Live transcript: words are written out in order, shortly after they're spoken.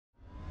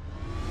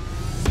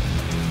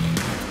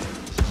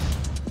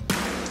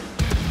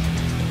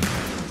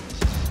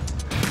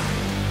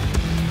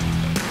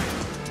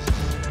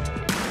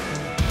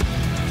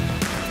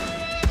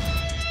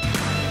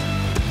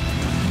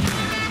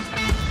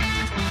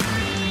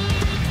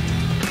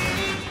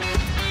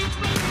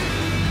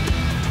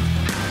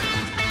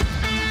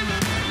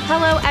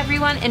Hello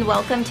everyone and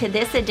welcome to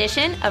this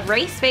edition of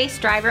Race Face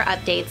Driver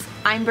Updates.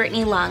 I'm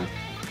Brittany Lung.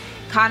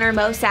 Connor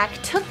Mosack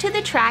took to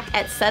the track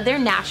at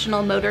Southern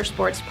National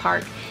Motorsports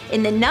Park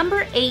in the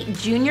number 8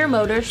 Junior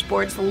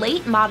Motorsports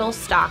late model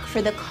stock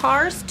for the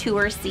Cars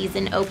Tour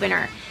season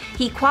opener.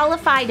 He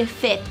qualified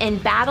 5th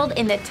and battled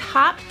in the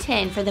top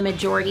 10 for the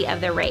majority of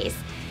the race.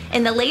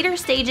 In the later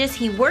stages,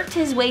 he worked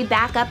his way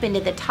back up into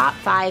the top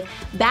 5,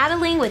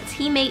 battling with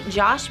teammate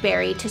Josh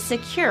Berry to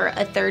secure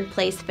a 3rd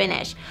place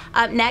finish.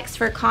 Up next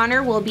for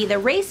Connor will be the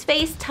Race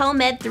Face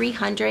Telmed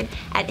 300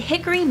 at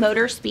Hickory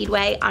Motor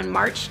Speedway on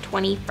March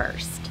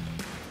 21st.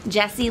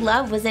 Jesse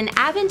Love was in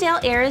Avondale,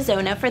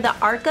 Arizona for the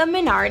ARCA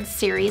Menards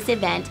Series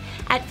event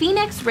at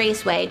Phoenix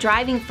Raceway,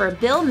 driving for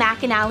Bill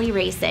McAnally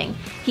Racing.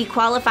 He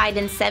qualified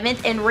in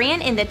 7th and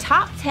ran in the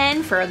top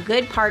 10 for a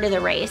good part of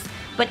the race.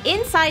 But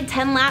inside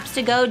 10 laps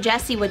to go,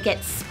 Jesse would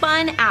get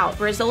spun out,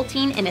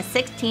 resulting in a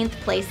 16th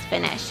place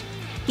finish.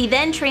 He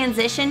then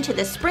transitioned to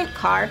the sprint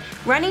car,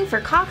 running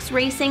for Cox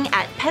Racing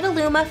at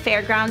Petaluma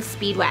Fairgrounds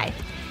Speedway.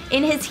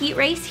 In his heat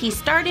race, he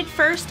started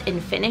 1st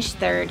and finished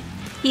 3rd.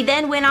 He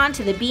then went on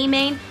to the B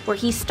main, where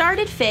he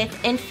started 5th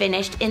and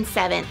finished in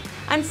 7th,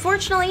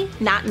 unfortunately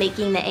not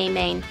making the A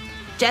main.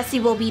 Jesse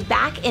will be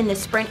back in the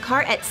sprint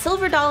car at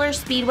Silver Dollar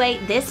Speedway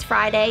this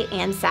Friday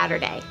and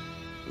Saturday.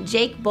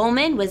 Jake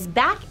Bowman was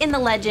back in the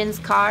Legends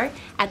car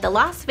at the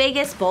Las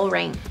Vegas Bull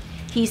Ring.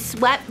 He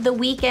swept the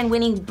weekend,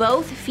 winning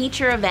both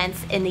feature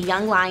events in the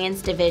Young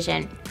Lions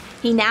division.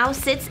 He now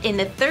sits in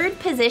the 3rd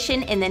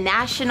position in the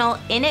National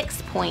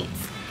INX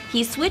points.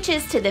 He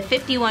switches to the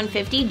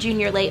 5150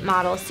 Junior Late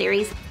Model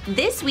Series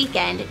this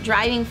weekend,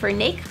 driving for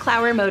Nate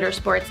Clower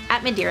Motorsports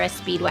at Madera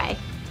Speedway.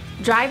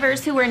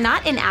 Drivers who were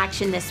not in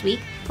action this week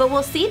but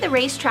will see the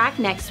racetrack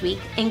next week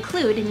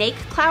include Nate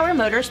Clower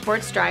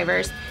Motorsports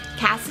drivers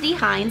Cassidy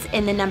Hines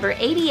in the number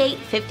 88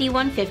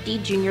 5150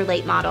 Junior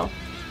Late Model.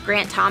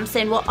 Grant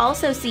Thompson will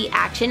also see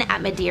action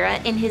at Madera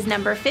in his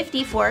number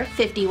 54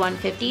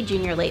 5150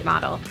 Junior Late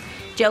Model.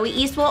 Joey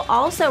East will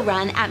also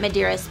run at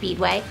Madera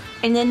Speedway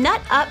in the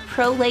Nut Up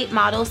Pro Late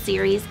Model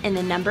Series in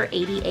the number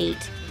 88.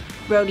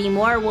 Brody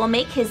Moore will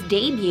make his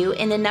debut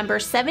in the number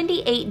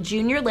 78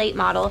 Junior Late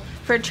Model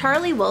for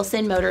Charlie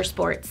Wilson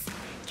Motorsports.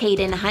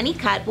 Caden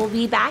Honeycutt will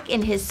be back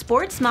in his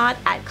sports mod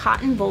at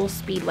Cotton Bowl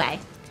Speedway.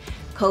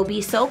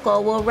 Kobe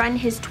Sokol will run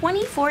his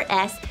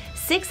 24S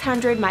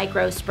 600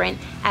 Micro Sprint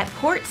at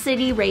Port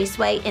City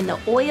Raceway in the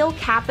Oil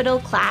Capital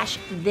Clash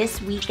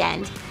this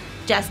weekend.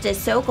 Justice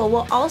Sokol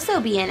will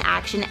also be in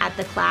action at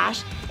the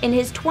Clash in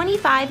his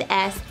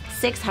 25S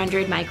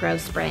 600 Micro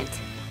Sprint.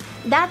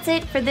 That's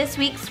it for this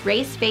week's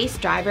Race Face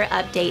Driver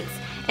Updates.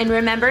 And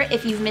remember,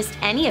 if you've missed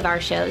any of our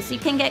shows, you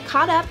can get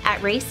caught up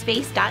at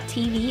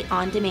raceface.tv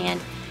on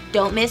demand.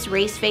 Don't miss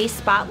Race Face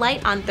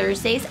Spotlight on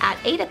Thursdays at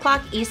 8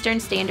 o'clock Eastern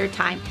Standard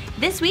Time,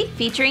 this week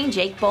featuring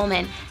Jake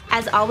Bowman.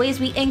 As always,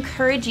 we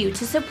encourage you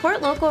to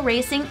support local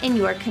racing in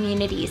your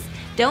communities.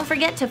 Don't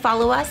forget to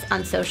follow us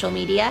on social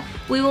media.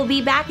 We will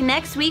be back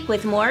next week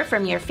with more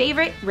from your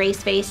favorite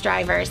Race Face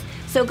drivers.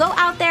 So go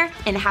out there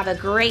and have a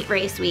great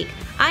race week.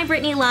 I'm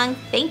Brittany Lung.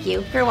 Thank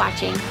you for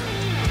watching.